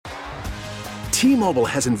T-Mobile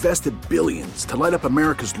has invested billions to light up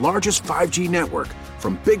America's largest 5G network,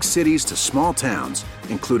 from big cities to small towns,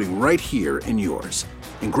 including right here in yours.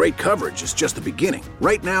 And great coverage is just the beginning.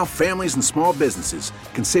 Right now, families and small businesses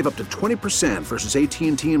can save up to 20% versus AT&T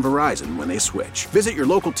and Verizon when they switch. Visit your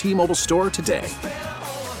local T-Mobile store today.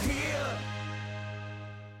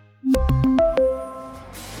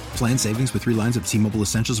 Plan savings with 3 lines of T-Mobile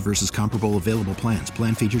Essentials versus comparable available plans.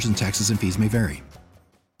 Plan features and taxes and fees may vary.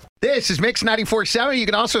 This is Mix 94.7. You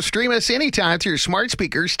can also stream us anytime through your smart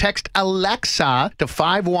speakers. Text Alexa to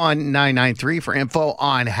 51993 for info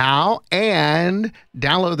on how, and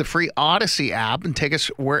download the free Odyssey app and take us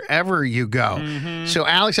wherever you go. So,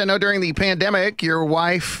 Alex, I know during the pandemic, your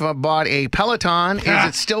wife bought a Peloton. Is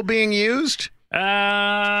it still being used?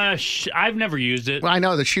 I've never used it. Well, I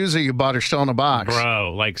know the shoes that you bought are still in a box.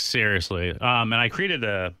 Bro, like seriously. And I created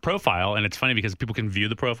a profile, and it's funny because people can view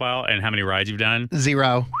the profile and how many rides you've done.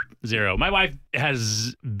 0. My wife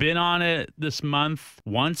has been on it this month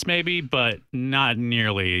once maybe, but not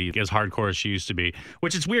nearly as hardcore as she used to be,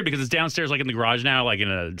 which is weird because it's downstairs like in the garage now, like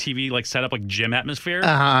in a TV like setup, like gym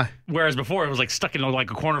atmosphere. Whereas before it was like stuck in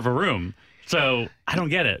like a corner of a room. So I don't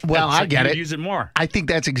get it. Well, I get it. Use it more. I think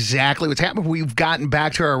that's exactly what's happened. We've gotten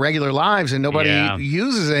back to our regular lives and nobody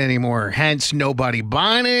uses it anymore. Hence, nobody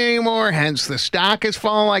buying it anymore. Hence, the stock is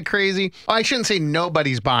falling like crazy. Well, I shouldn't say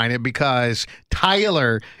nobody's buying it because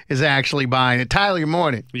Tyler is actually buying it. Tyler, good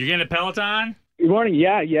morning. You're getting a Peloton? Good morning.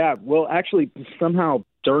 Yeah. Well, actually, somehow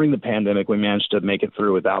during the pandemic, we managed to make it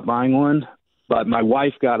through without buying one. But my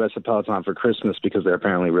wife got us a Peloton for Christmas because they're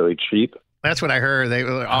apparently really cheap. That's what I heard. They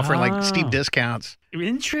were offering like steep discounts.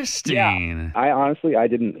 Interesting. Yeah. I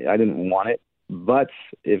didn't want it, but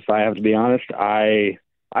if I have to be honest, I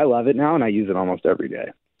love it now and I use it almost every day.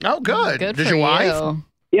 Oh, good. Good Does for your wife? you.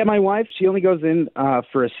 Yeah, my wife, she only goes in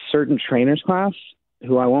for a certain trainer's class,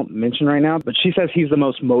 who I won't mention right now, but she says he's the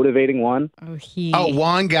most motivating one. Oh,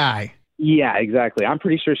 one guy. Yeah, exactly. I'm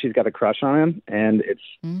pretty sure she's got a crush on him, and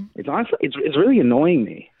it's honestly it's really annoying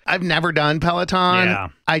me. I've never done Peloton. Yeah.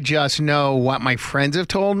 I just know what my friends have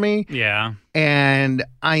told me. Yeah. And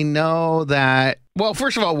I know that, well,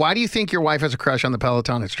 first of all, why do you think your wife has a crush on the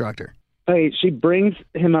Peloton instructor? Hey, she brings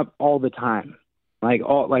him up all the time, like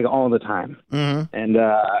all the time, and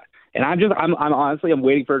I'm honestly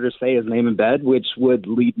waiting for her to say his name in bed, which would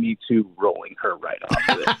lead me to rolling her right off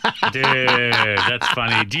of it. Dude, that's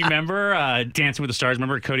funny. Do you remember Dancing with the Stars?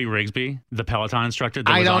 Remember Cody Rigsby, the Peloton instructor?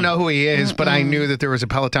 I don't know who he is, but I knew that there was a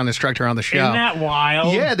Peloton instructor on the show. Isn't that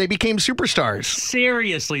wild? Yeah, they became superstars.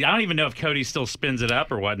 Seriously. I don't even know if Cody still spins it up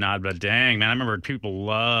or whatnot, but dang, man, I remember people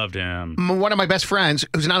loved him. One of my best friends,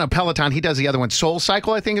 who's not on Peloton, he does the other one, Soul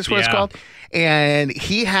Cycle, I think is what it's called. And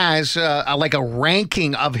he has like a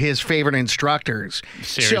ranking of his favorite instructors.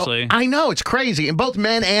 Seriously? So, I know, it's crazy. And both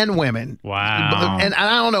men and women. Wow. And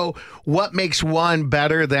I don't know what makes one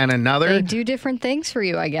better than another. They do different things for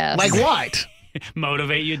you, I guess. Like what?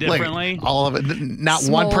 Motivate you differently? Like all of it. Not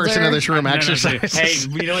one person in this room exercises. Hey,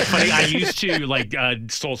 you know what's funny? I used to like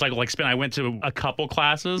Soul Cycle, like spin. I went to a couple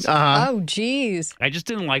classes. Oh, geez. I just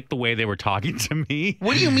didn't like the way they were talking to me.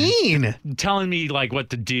 What do you mean? Telling me like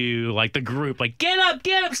what to do, like the group, like get up,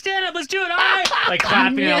 stand up, let's do it, all right. Like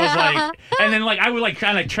clapping. I was like, and then like I would like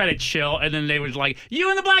kind of try to chill, and then they would like, you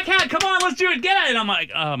in the black hat, come on, let's do it, get it. And I'm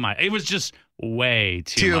like, oh my, it was just way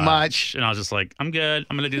too much. And I was just like, I'm good.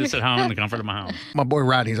 I'm going to do this at home in the comfort of my home. My boy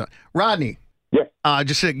Rodney's on. Rodney. Yeah.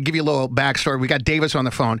 Just to give you a little backstory, we got Davis on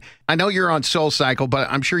the phone. I know you're on Soul Cycle, but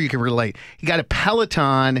I'm sure you can relate. He got a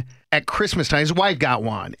Peloton at Christmas time. His wife got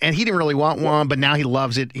one, and he didn't really want one, but now he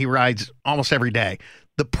loves it. He rides almost every day.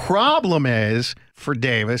 The problem is, for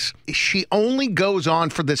Davis, she only goes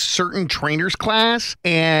on for this certain trainer's class,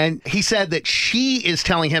 and he said that she is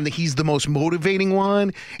telling him that he's the most motivating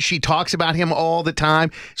one. She talks about him all the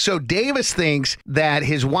time. So Davis thinks that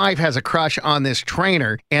his wife has a crush on this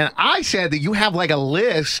trainer, and I said that you have like a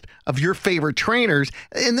list of your favorite trainers,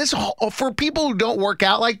 and this, for people who don't work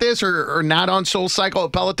out like this or are not on Soul Cycle or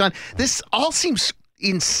Peloton, this all seems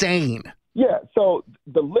insane. Yeah, so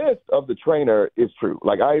the list of the trainer is true.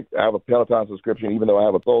 Like I have a Peloton subscription, even though I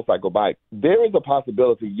have a Soul Cycle bike. There is a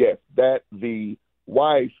possibility, yes, that the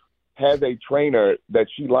wife has a trainer that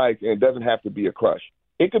she likes, and it doesn't have to be a crush.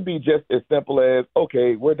 It could be just as simple as,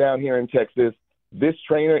 okay, we're down here in Texas. This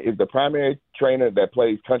trainer is the primary trainer that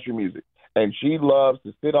plays country music. And she loves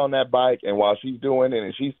to sit on that bike, and while she's doing it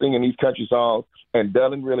and she's singing these country songs and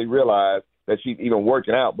doesn't really realize that she's even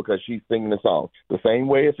working out because she's singing the song. The same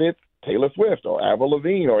way if it's Taylor Swift or Avril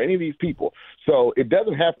Lavigne or any of these people. So it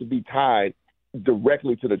doesn't have to be tied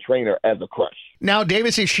directly to the trainer as a crush. Now,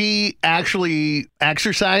 Davis, is she actually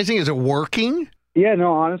exercising? Is it working? Yeah,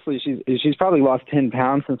 no, honestly, she's probably lost 10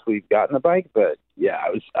 pounds since we've gotten the bike. But yeah,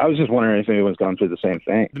 I was just wondering if anyone's gone through the same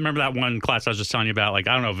thing. Remember that one class I was just telling you about? Like,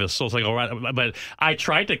 I don't know if it's SoulCycle, but I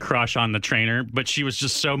tried to crush on the trainer, but she was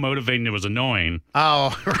just so motivating, it was annoying.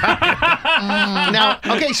 Oh, right. Now,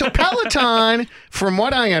 okay, so Peloton, from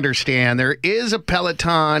what I understand, there is a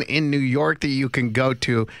Peloton in New York that you can go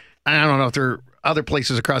to. I don't know if they're other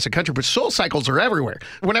places across the country, but SoulCycles are everywhere.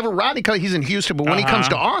 Whenever Rodney comes, he's in Houston, but when he comes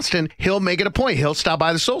to Austin, he'll make it a point. He'll stop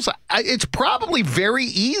by the SoulCycle. It's probably very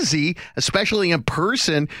easy, especially in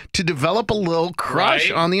person, to develop a little crush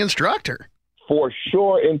on the instructor. For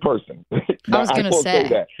sure in person. I was going to say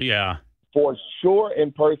that. Yeah. For sure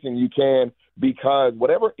in person you can, because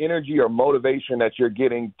whatever energy or motivation that you're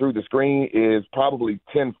getting through the screen is probably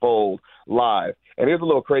tenfold live. And here's a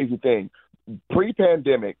little crazy thing.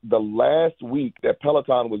 Pre-pandemic, the last week that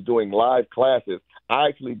Peloton was doing live classes, I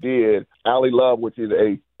actually did Allie Love, which is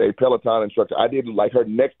a Peloton instructor. I did like her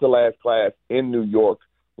next to last class in New York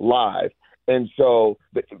live. And so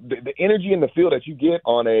the energy in the field that you get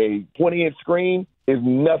on a 20-inch screen is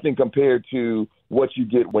nothing compared to what you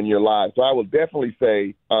get when you're live. So I will definitely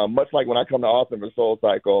say, much like when I come to Austin for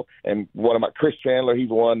SoulCycle, and one of my Chris Chandler, he's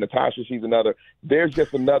one, Natasha, she's another. There's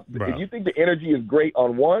just enough. If you think the energy is great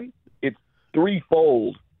on one, it's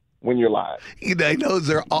threefold when you're live. He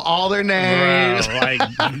knows all their names. Bro, like,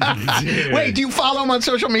 wait, do you follow them on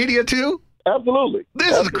social media too? Absolutely.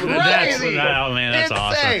 This is crazy. Oh, man, that's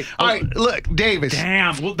awesome. All right, look, Davis.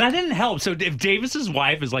 Damn. Well, that didn't help. So if Davis's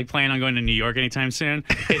wife is like planning on going to New York anytime soon,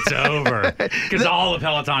 it's over. Because all the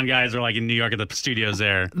Peloton guys are like in New York at the studios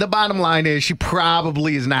there. The bottom line is she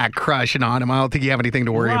probably is not crushing on him. I don't think you have anything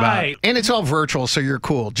to worry about. And it's all virtual, so you're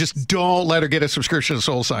cool. Just don't let her get a subscription to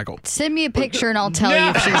SoulCycle. Send me a picture and I'll tell you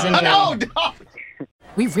if she's in jail. No.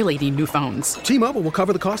 We really need new phones. T-Mobile will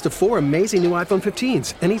cover the cost of 4 amazing new iPhone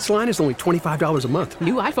 15s, and each line is only $25 a month.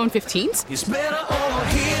 New iPhone 15s? It's better over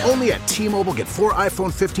here. Only at T-Mobile, get 4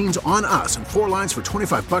 iPhone 15s on us and 4 lines for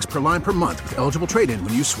 $25 per line per month with eligible trade-in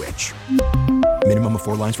when you switch. Minimum of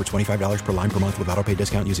 4 lines for $25 per line per month with autopay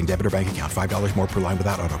discount using debit or bank account. $5 more per line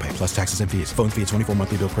without autopay, plus taxes and fees. Phone fee at 24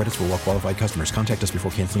 monthly bill credits for well-qualified customers. Contact us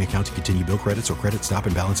before canceling account to continue bill credits or credit stop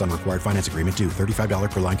and balance on required finance agreement due.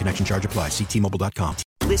 $35 per line connection charge applies. See T-Mobile.com.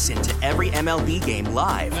 Listen to every MLB game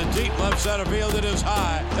live. In the deep left center field, it is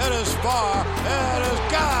high, it is far, it is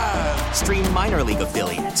gone. Stream minor league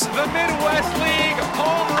affiliates. The Midwest League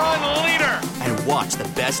home run leader. And watch the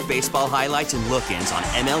best baseball highlights and look-ins on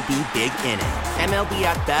MLB Big Inning. MLB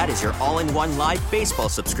At Bat is your all-in-one live baseball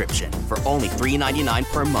subscription for only $3.99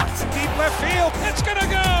 per month. Deep left field, it's gonna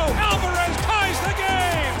go. Alvarez ties the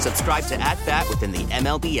game. Subscribe to At Bat within the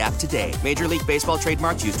MLB app today. Major League Baseball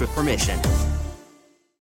trademarks used with permission.